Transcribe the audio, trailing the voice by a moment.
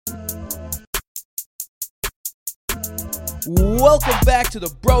Welcome back to the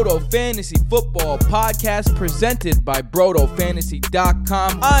Broto Fantasy Football Podcast presented by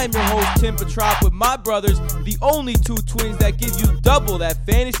BrotoFantasy.com. I'm your host, Tim Petrop, with my brothers, the only two twins that give you double that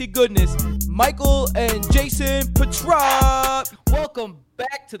fantasy goodness, Michael and Jason Petrop. Welcome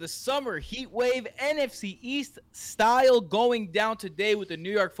back to the summer heat wave, NFC East style, going down today with the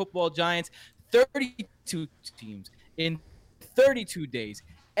New York Football Giants. 32 teams in 32 days.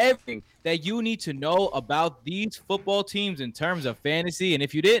 Everything that you need to know about these football teams in terms of fantasy. And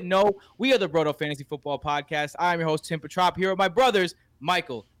if you didn't know, we are the Broto Fantasy Football Podcast. I'm your host, Tim Petrop, here with my brothers,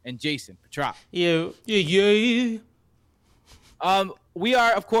 Michael and Jason Petrop. Yeah. We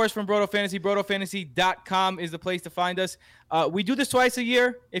are, of course, from Broto Fantasy. BrotoFantasy.com is the place to find us. We do this twice a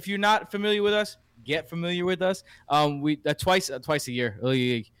year. If you're not familiar with us, get familiar with us. We twice a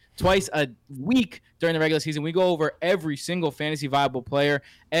year. Twice a week during the regular season. We go over every single fantasy viable player,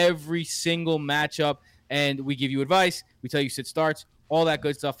 every single matchup, and we give you advice. We tell you sit starts, all that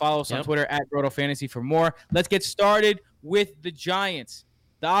good stuff. Follow us on Twitter at BrotoFantasy for more. Let's get started with the Giants.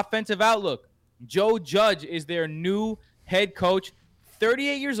 The offensive outlook. Joe Judge is their new head coach,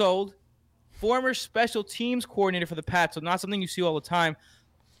 38 years old, former special teams coordinator for the Pats, so not something you see all the time.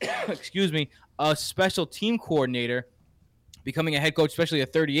 Excuse me, a special team coordinator becoming a head coach, especially a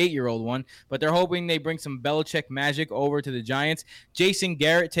 38-year-old one. But they're hoping they bring some Belichick magic over to the Giants. Jason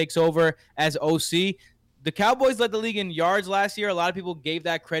Garrett takes over as OC. The Cowboys led the league in yards last year. A lot of people gave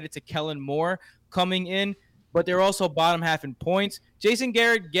that credit to Kellen Moore coming in, but they're also bottom half in points. Jason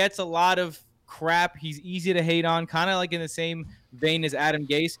Garrett gets a lot of crap. He's easy to hate on, kind of like in the same vein as Adam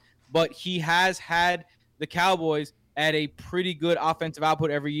Gase, but he has had the Cowboys at a pretty good offensive output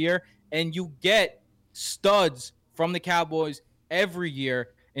every year, and you get studs from the Cowboys every year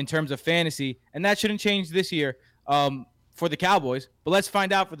in terms of fantasy, and that shouldn't change this year for the Cowboys. But let's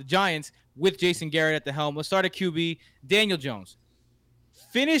find out for the Giants with Jason Garrett at the helm. Let's start at QB. Daniel Jones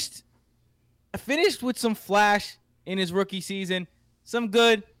finished with some flash in his rookie season, some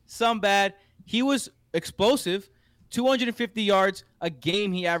good, some bad. He was explosive, 250 yards a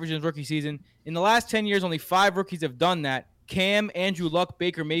game he averaged in his rookie season. In the last 10 years, only 5 rookies have done that: Cam, Andrew Luck,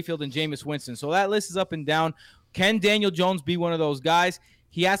 Baker Mayfield, and Jameis Winston. So that list is up and down. Can Daniel Jones be one of those guys?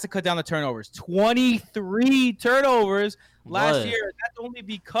 He has to cut down the turnovers. 23 turnovers last year. That's only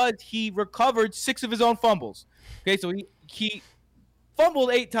because he recovered 6 of his own fumbles. Okay, so he fumbled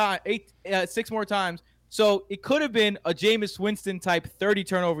 6 more times. So it could have been a Jameis Winston type 30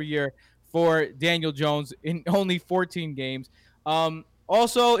 turnover year for Daniel Jones in only 14 games.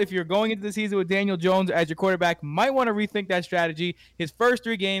 Also, if you're going into the season with Daniel Jones as your quarterback, might want to rethink that strategy. His first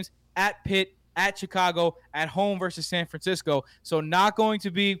 3 games at Pitt, at Chicago, at home versus San Francisco. So not going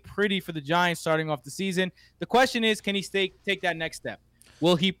to be pretty for the Giants starting off the season. The question is, can he take that next step?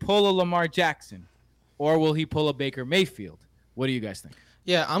 Will he pull a Lamar Jackson, or will he pull a Baker Mayfield? What do you guys think?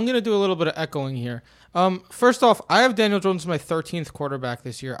 Yeah, I'm going to do a little bit of echoing here. First off, I have Daniel Jones as my 13th quarterback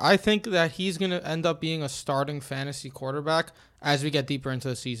this year. I think that he's going to end up being a starting fantasy quarterback as we get deeper into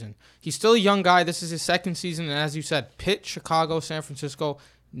the season. He's still a young guy. This is his second season, and as you said, Pitt, Chicago, San Francisco,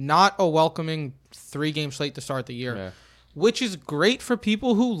 not a welcoming 3-game slate to start the year, which is great for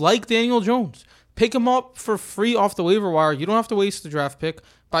people who like Daniel Jones. Pick him up for free off the waiver wire. You don't have to waste the draft pick.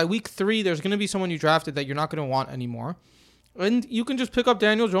 By week 3, there's going to be someone you drafted that you're not going to want anymore. And you can just pick up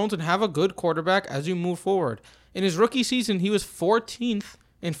Daniel Jones and have a good quarterback as you move forward. In his rookie season, he was 14th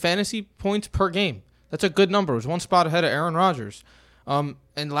in fantasy points per game. That's a good number. It was 1 spot ahead of Aaron Rodgers.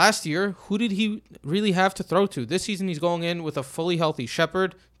 And last year, who did he really have to throw to? This season, he's going in with a fully healthy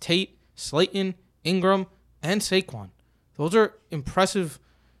Shepard, Tate, Slayton, Ingram, and Saquon. Those are impressive.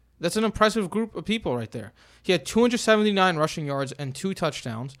 That's an impressive group of people right there. He had 279 rushing yards and 2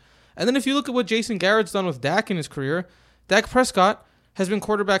 touchdowns. And then if you look at what Jason Garrett's done with Dak in his career, Dak Prescott has been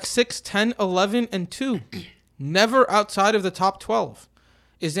quarterback 6, 10, 11, and 2. Never outside of the top 12.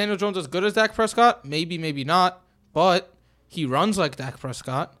 Is Daniel Jones as good as Dak Prescott? Maybe, maybe not. But he runs like Dak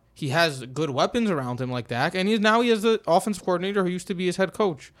Prescott. He has good weapons around him like Dak. And he has the offensive coordinator who used to be his head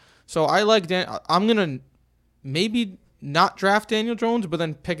coach. So I like Dan. I'm going to maybe not draft Daniel Jones, but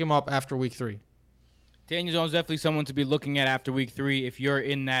then pick him up after week 3. Daniel Jones definitely someone to be looking at after week 3 if you're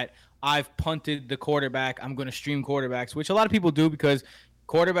in that I've punted the quarterback, I'm going to stream quarterbacks, which a lot of people do because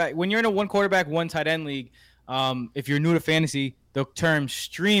when you're in a 1 quarterback, 1 tight end league, if you're new to fantasy, the term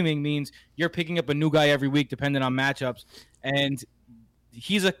streaming means you're picking up a new guy every week depending on matchups. And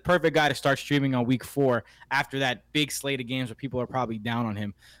he's a perfect guy to start streaming on week 4 after that big slate of games where people are probably down on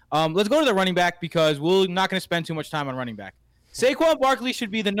him. Let's go to the running back because we're not going to spend too much time on running back. Saquon Barkley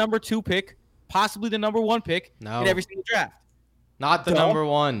should be the number 2 pick, possibly the number 1 pick in every single draft. Not the number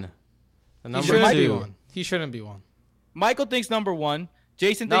 1. The number 2. He shouldn't be one. Michael thinks number one.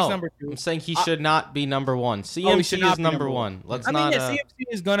 Jason thinks No, number two. I'm saying he should not be number one. He should CMC not is be number one. one. Let's I mean, not. yeah, CMC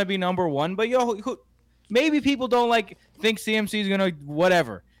is gonna be number one, but maybe people don't think CMC is gonna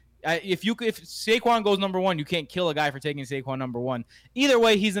whatever. If Saquon goes number one, you can't kill a guy for taking Saquon number one. Either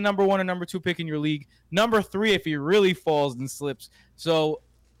way, he's the number one and number two pick in your league. Number three, if he really falls and slips. So,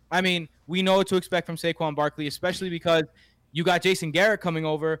 I mean, we know what to expect from Saquon Barkley, especially because you got Jason Garrett coming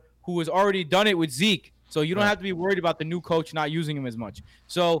over, who has already done it with Zeke. So you don't have to be worried about the new coach not using him as much.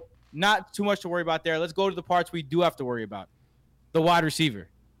 So not too much to worry about there. Let's go to the parts we do have to worry about. The wide receiver.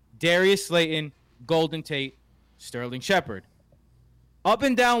 Darius Slayton, Golden Tate, Sterling Shepard. Up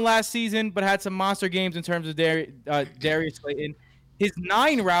and down last season, but had some monster games in terms of Darius Slayton. His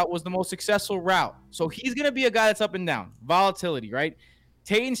 9 route was the most successful route. So he's going to be a guy that's up and down. Volatility, right?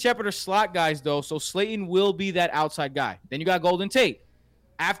 Tate and Shepard are slot guys, though, so Slayton will be that outside guy. Then you got Golden Tate.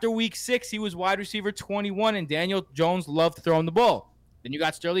 After week 6, he was wide receiver 21, and Daniel Jones loved throwing the ball. Then you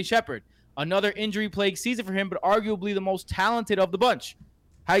got Sterling Shepard. Another injury-plagued season for him, but arguably the most talented of the bunch.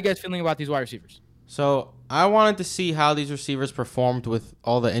 How you guys feeling about these wide receivers? So I wanted to see how these receivers performed with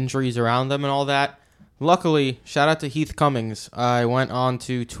all the injuries around them and all that. Luckily, shout out to Heath Cummings. I went on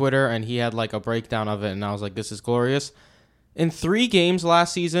to Twitter, and he had a breakdown of it, and I was like, this is glorious. In 3 games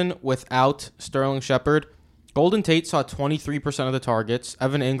last season without Sterling Shepard, Golden Tate saw 23% of the targets,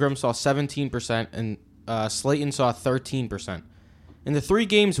 Evan Ingram saw 17%, and Slayton saw 13%. In the 3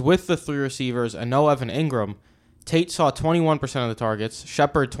 games with the 3 receivers and no Evan Ingram, Tate saw 21% of the targets,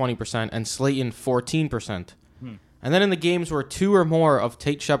 Shepard 20%, and Slayton 14%. And then in the games where 2 or more of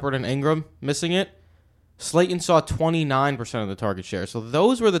Tate, Shepard, and Ingram missing it, Slayton saw 29% of the target share. So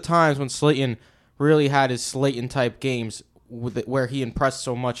those were the times when Slayton really had his Slayton-type games where he impressed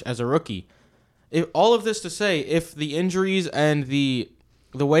so much as a rookie. All of this to say, if the injuries and the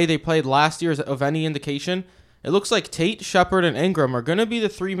way they played last year is of any indication, it looks like Tate, Shepard, and Ingram are going to be the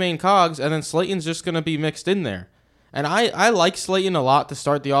 3 main cogs, and then Slayton's just going to be mixed in there. And I like Slayton a lot to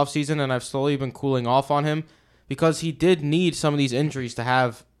start the offseason, and I've slowly been cooling off on him because he did need some of these injuries to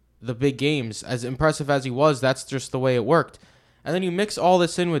have the big games. As impressive as he was, that's just the way it worked. And then you mix all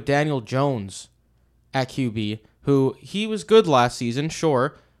this in with Daniel Jones at QB, who he was good last season,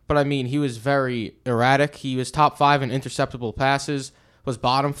 sure, but I mean, he was very erratic. He was top 5 in interceptable passes, was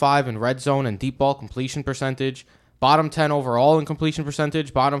bottom 5 in red zone and deep ball completion percentage, bottom 10 overall in completion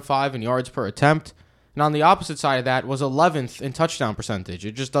percentage, bottom 5 in yards per attempt. And on the opposite side of that was 11th in touchdown percentage.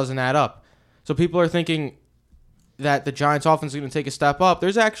 It just doesn't add up. So people are thinking that the Giants offense is going to take a step up.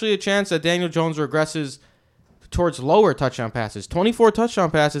 There's actually a chance that Daniel Jones regresses towards lower touchdown passes. 24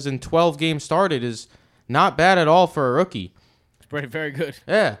 touchdown passes in 12 games started is not bad at all for a rookie. It's very good.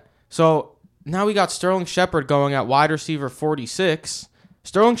 Yeah. So now we got Sterling Shepard going at wide receiver 46.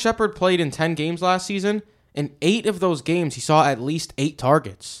 Sterling Shepard played in 10 games last season. In 8 of those games, he saw at least 8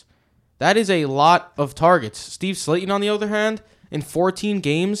 targets. That is a lot of targets. Steve Slayton, on the other hand, in 14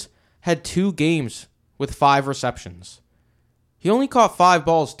 games, had 2 games with 5 receptions. He only caught 5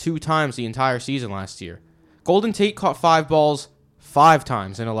 balls 2 times the entire season last year. Golden Tate caught 5 balls 5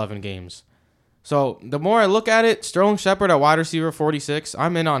 times in 11 games. So the more I look at it, Sterling Shepard at wide receiver 46,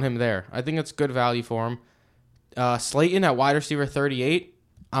 I'm in on him there. I think it's good value for him. Slayton at wide receiver 38,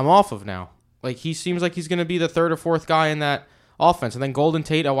 I'm off of now. He seems like he's going to be the 3rd or 4th guy in that offense. And then Golden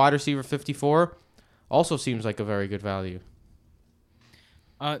Tate at wide receiver 54 also seems like a very good value.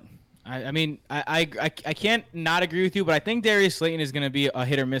 I can't not agree with you, but I think Darius Slayton is going to be a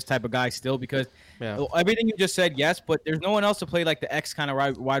hit or miss type of guy still because everything you just said, yes, but there's no one else to play like the X kind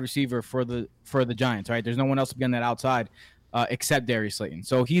of wide receiver for the Giants, right? There's no one else to be on that outside except Darius Slayton.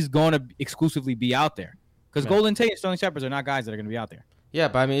 So he's going to exclusively be out there because Golden Tate and Sterling Shepard are not guys that are going to be out there. Yeah,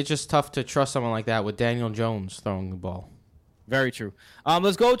 but I mean, it's just tough to trust someone like that with Daniel Jones throwing the ball. Very true.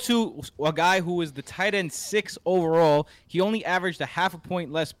 Let's go to a guy who is the tight end 6 overall. He only averaged a half a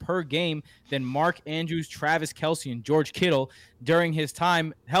point less per game than Mark Andrews, Travis Kelce, and George Kittle during his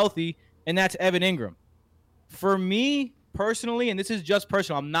time healthy, and that's Evan Ingram. For me personally, and this is just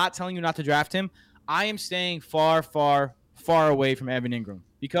personal, I'm not telling you not to draft him. I am staying far, far, far away from Evan Ingram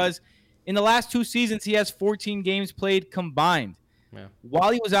because in the last 2 seasons, he has 14 games played combined. Yeah.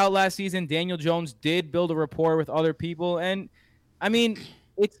 While he was out last season, Daniel Jones did build a rapport with other people. And, I mean,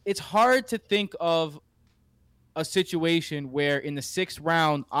 it's hard to think of a situation where in the 6th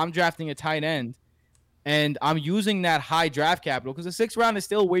round, I'm drafting a tight end, and I'm using that high draft capital because the 6th round is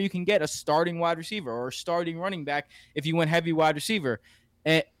still where you can get a starting wide receiver or a starting running back if you went heavy wide receiver.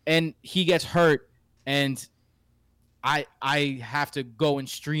 And he gets hurt, and I have to go and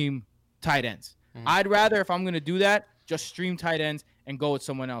stream tight ends. I'd rather, if I'm going to do that, just stream tight ends and go with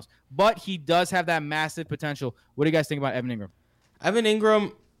someone else. But he does have that massive potential. What do you guys think about Evan Ingram? Evan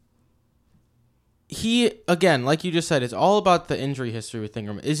Ingram, he, again, like you just said, it's all about the injury history with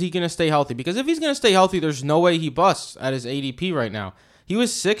Ingram. Is he going to stay healthy? Because if he's going to stay healthy, there's no way he busts at his ADP right now. He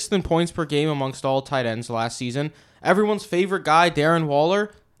was 6th in points per game amongst all tight ends last season. Everyone's favorite guy, Darren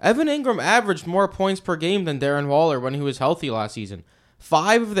Waller. Evan Ingram averaged more points per game than Darren Waller when he was healthy last season.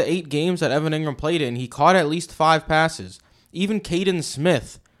 5 of the 8 games that Evan Ingram played in, he caught at least 5 passes. Even Caden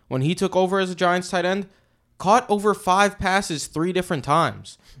Smith, when he took over as a Giants tight end, caught over 5 passes 3 different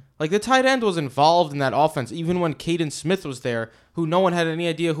times. Like, the tight end was involved in that offense, even when Caden Smith was there, who no one had any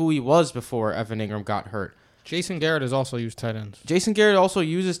idea who he was before Evan Ingram got hurt. Jason Garrett has also used tight ends. Jason Garrett also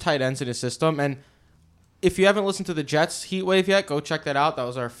uses tight ends in his system, and if you haven't listened to the Jets Heat Wave yet, go check that out. That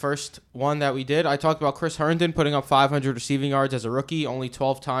was our first one that we did. I talked about Chris Herndon putting up 500 receiving yards as a rookie. Only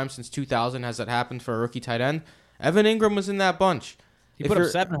 12 times since 2000 has that happened for a rookie tight end. Evan Ingram was in that bunch. He put up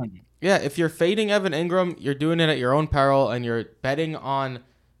 700. Yeah, if you're fading Evan Ingram, you're doing it at your own peril, and you're betting on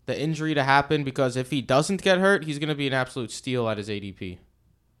the injury to happen, because if he doesn't get hurt, he's going to be an absolute steal at his ADP.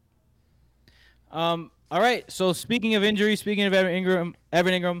 All right. So speaking of injury, speaking of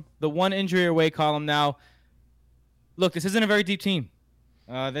Evan Ingram, the one injury away column now. Look, this isn't a very deep team.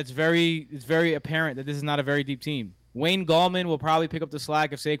 It's very apparent that this is not a very deep team. Wayne Gallman will probably pick up the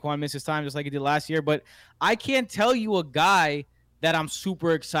slack if Saquon misses time, just like he did last year. But I can't tell you a guy that I'm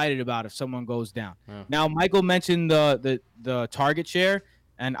super excited about if someone goes down. Yeah. Now, Michael mentioned the target share,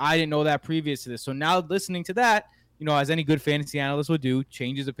 and I didn't know that previous to this. So now listening to that, you know, as any good fantasy analyst would do,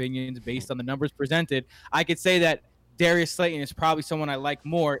 change his opinions based on the numbers presented. I could say that Darius Slayton is probably someone I like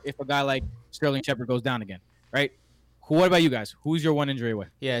more if a guy like Sterling Shepard goes down again, right? What about you guys? Who's your one injury away?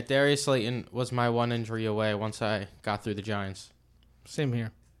 Yeah, Darius Slayton was my one injury away once I got through the Giants. Same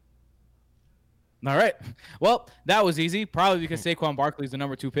here. All right. Well, that was easy. Probably because Saquon Barkley is the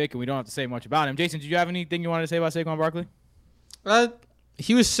number 2 pick, and we don't have to say much about him. Jason, did you have anything you wanted to say about Saquon Barkley?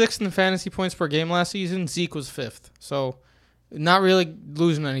 He was 6th in fantasy points per game last season. Zeke was 5th. So not really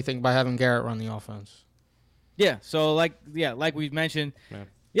losing anything by having Garrett run the offense. Yeah. So like we mentioned.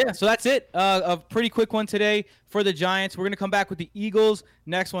 Yeah, so that's it. A pretty quick one today for the Giants. We're going to come back with the Eagles.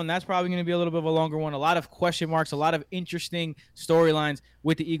 Next one, that's probably going to be a little bit of a longer one. A lot of question marks, a lot of interesting storylines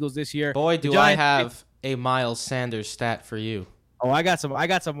with the Eagles this year. Boy, do I have a Miles Sanders stat for you. Oh, I got some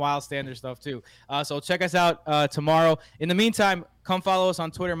Miles Sanders stuff too. So check us out tomorrow. In the meantime, come follow us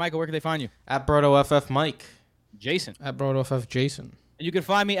on Twitter. Michael, where can they find you? At BrotoFF Mike. Jason. At BrotoFF Jason. And you can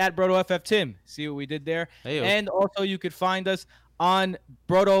find me at BrotoFF Tim. See what we did there. Hey-o. And also you could find us on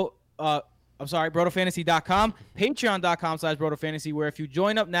BrotoFantasy.com, Patreon.com/BrotoFantasy, where if you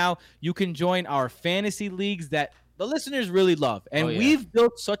join up now, you can join our fantasy leagues that the listeners really love. And we've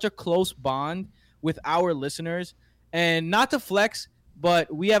built such a close bond with our listeners. And not to flex,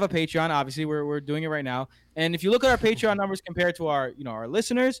 but we have a Patreon. Obviously, we're doing it right now. And if you look at our Patreon numbers compared to our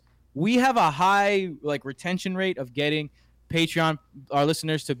listeners, we have a high retention rate of getting our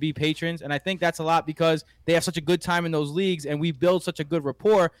listeners to be patrons, and I think that's a lot because they have such a good time in those leagues, and we build such a good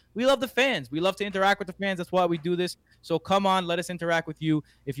rapport. We love the fans. We love to interact with the fans. That's why we do this. So come on, let us interact with you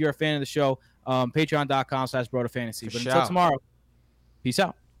if you're a fan of the show. Patreon.com/BrotoFantasy. But until tomorrow, peace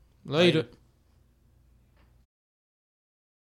out. Later.